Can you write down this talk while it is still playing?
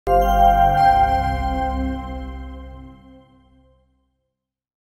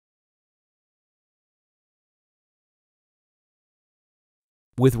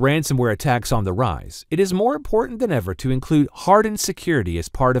With ransomware attacks on the rise, it is more important than ever to include hardened security as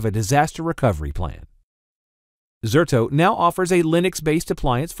part of a disaster recovery plan. Zerto now offers a Linux-based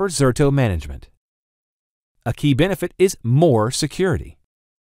appliance for Zerto management. A key benefit is more security.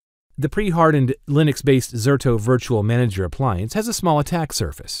 The pre-hardened Linux-based Zerto Virtual Manager appliance has a small attack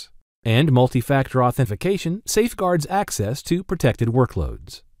surface, and multi-factor authentication safeguards access to protected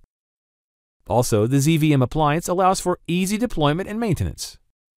workloads. Also, the ZVM appliance allows for easy deployment and maintenance.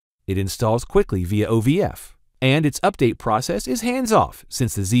 It installs quickly via OVF, and its update process is hands-off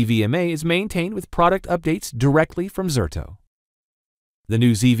since the ZVMA is maintained with product updates directly from Zerto. The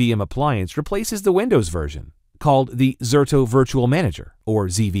new ZVM appliance replaces the Windows version, called the Zerto Virtual Manager, or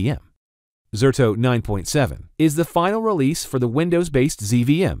ZVM. Zerto 9.7 is the final release for the Windows-based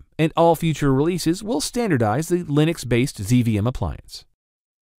ZVM, and all future releases will standardize the Linux-based ZVM appliance.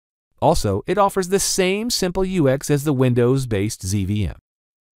 Also, it offers the same simple UX as the Windows-based ZVM.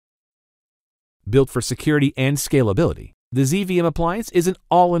 Built for security and scalability, the ZVM appliance is an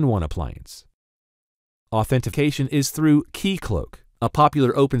all-in-one appliance. Authentication is through KeyCloak, a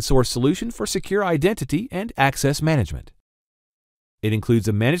popular open-source solution for secure identity and access management. It includes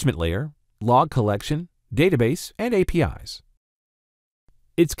a management layer, log collection, database, and APIs.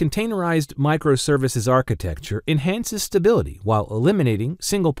 Its containerized microservices architecture enhances stability while eliminating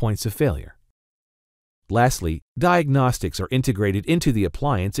single points of failure. Lastly, diagnostics are integrated into the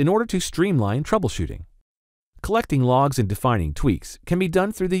appliance in order to streamline troubleshooting. Collecting logs and defining tweaks can be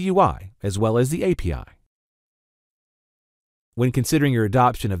done through the UI as well as the API. When considering your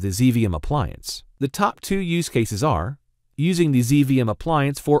adoption of the ZVM appliance, the top 2 use cases are using the ZVM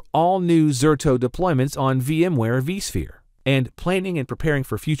appliance for all new Zerto deployments on VMware vSphere, and planning and preparing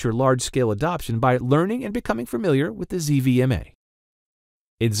for future large-scale adoption by learning and becoming familiar with the ZVMA.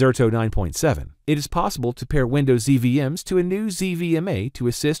 In Zerto 9.7, it is possible to pair Windows ZVMs to a new ZVMA to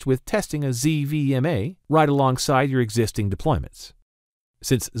assist with testing a ZVMA right alongside your existing deployments.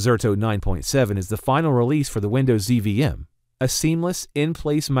 Since Zerto 9.7 is the final release for the Windows ZVM, a seamless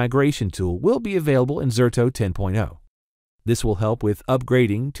in-place migration tool will be available in Zerto 10.0. This will help with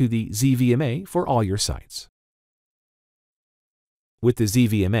upgrading to the ZVMA for all your sites. With the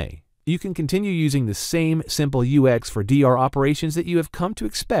ZVMA, you can continue using the same simple UX for DR operations that you have come to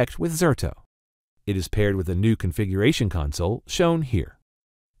expect with Zerto. It is paired with a new configuration console shown here.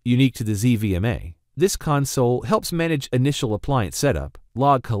 Unique to the ZVMA, this console helps manage initial appliance setup,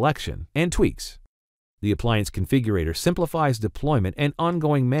 log collection, and tweaks. The appliance configurator simplifies deployment and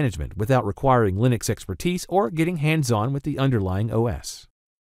ongoing management without requiring Linux expertise or getting hands-on with the underlying OS.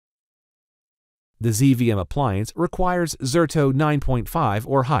 The ZVM appliance requires Zerto 9.5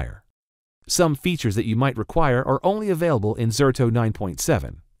 or higher. Some features that you might require are only available in Zerto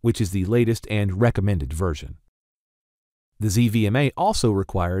 9.7, which is the latest and recommended version. The ZVMA also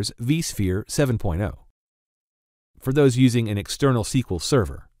requires vSphere 7.0. For those using an external SQL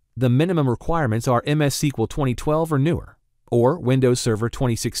server, the minimum requirements are MS SQL 2012 or newer, or Windows Server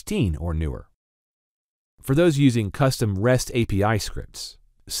 2016 or newer. For those using custom REST API scripts,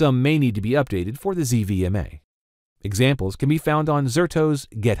 some may need to be updated for the ZVMA. Examples can be found on Zerto's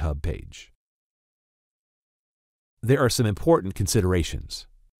GitHub page. There are some important considerations.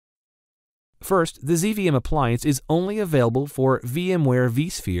 First, the ZVM appliance is only available for VMware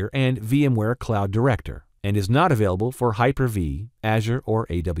vSphere and VMware Cloud Director, and is not available for Hyper-V, Azure, or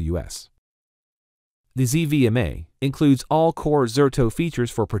AWS. The ZVMA includes all core Zerto features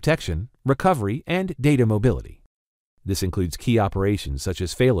for protection, recovery, and data mobility. This includes key operations such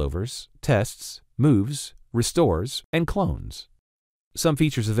as failovers, tests, moves, restores, and clones. Some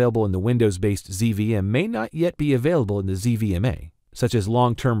features available in the Windows-based ZVM may not yet be available in the ZVMA, such as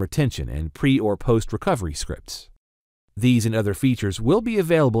long-term retention and pre- or post-recovery scripts. These and other features will be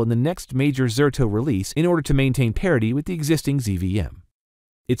available in the next major Zerto release in order to maintain parity with the existing ZVM.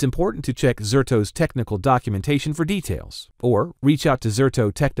 It's important to check Zerto's technical documentation for details, or reach out to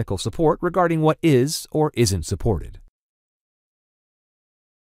Zerto technical support regarding what is or isn't supported.